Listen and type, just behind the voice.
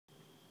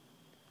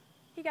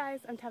Hey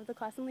guys, I'm Tabitha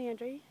Klausen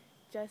Landry.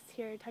 Just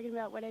here talking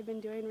about what I've been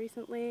doing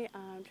recently.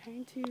 I'm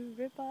trying to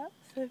rip up,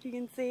 so if you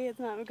can see, it's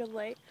not a good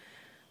light.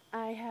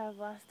 I have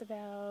lost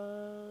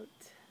about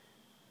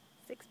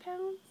 6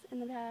 pounds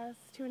in the past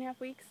 2.5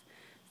 weeks.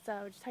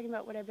 So just talking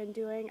about what I've been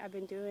doing. I've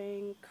been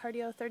doing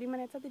cardio 30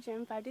 minutes at the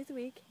gym 5 days a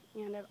week,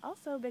 and I've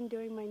also been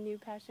doing my new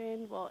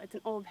passion, well, it's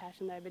an old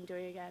passion that I've been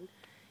doing again,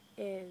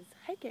 is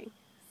hiking.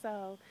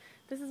 So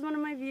this is one of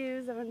my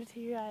views. I wanted to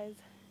tell you guys,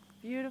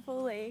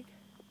 beautiful lake.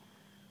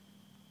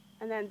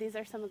 And then these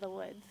are some of the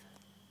woods.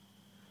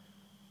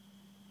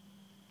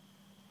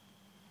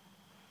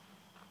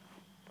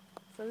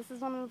 So this is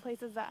one of the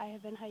places that I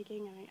have been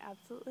hiking, and I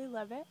absolutely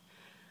love it.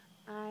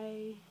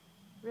 I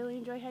really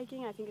enjoy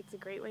hiking. I think it's a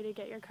great way to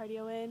get your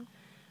cardio in.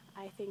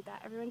 I think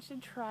that everyone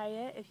should try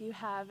it if you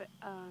have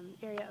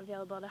area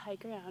available to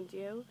hike around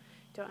you.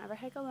 Don't ever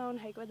hike alone,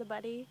 hike with a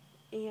buddy,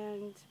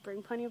 and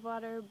bring plenty of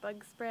water,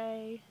 bug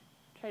spray,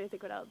 try to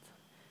think what else.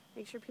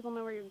 Make sure people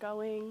know where you're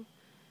going.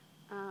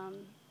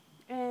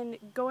 And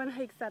go on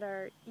hikes that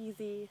are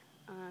easy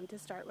to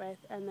start with,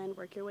 and then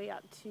work your way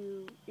up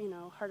to,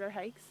 harder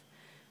hikes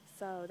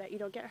so that you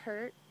don't get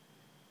hurt.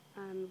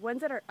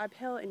 Ones that are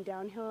uphill and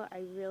downhill,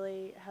 I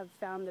really have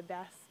found the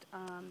best,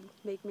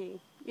 make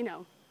me,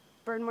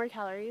 burn more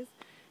calories.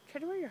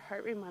 Try to wear your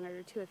heart rate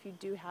monitor too if you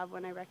do have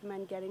one. I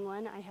recommend getting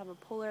one. I have a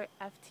Polar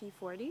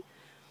FT40.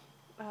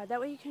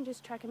 That way you can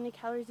just track how many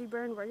calories you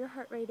burn, where your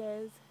heart rate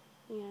is,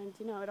 and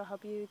it'll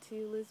help you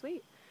to lose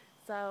weight.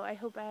 So I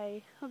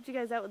helped you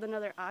guys out with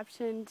another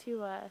option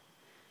to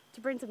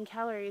burn some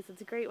calories. It's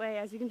a great way.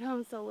 As you can tell,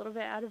 I'm still a little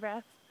bit out of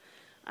breath.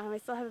 I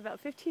still have about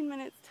 15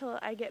 minutes till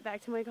I get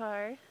back to my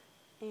car.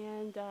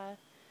 And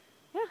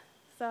yeah,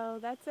 so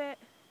that's it.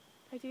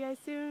 Talk to you guys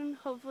soon.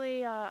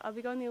 Hopefully I'll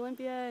be going to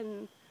Olympia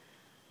in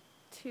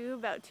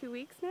about 2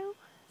 weeks now.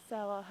 So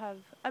I'll have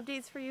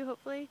updates for you,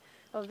 hopefully.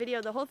 I'll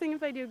video the whole thing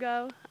if I do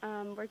go.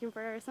 I'm working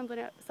for a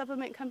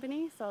supplement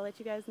company, so I'll let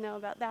you guys know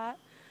about that.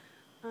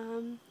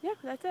 Yeah,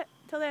 that's it.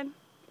 Till then,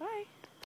 bye.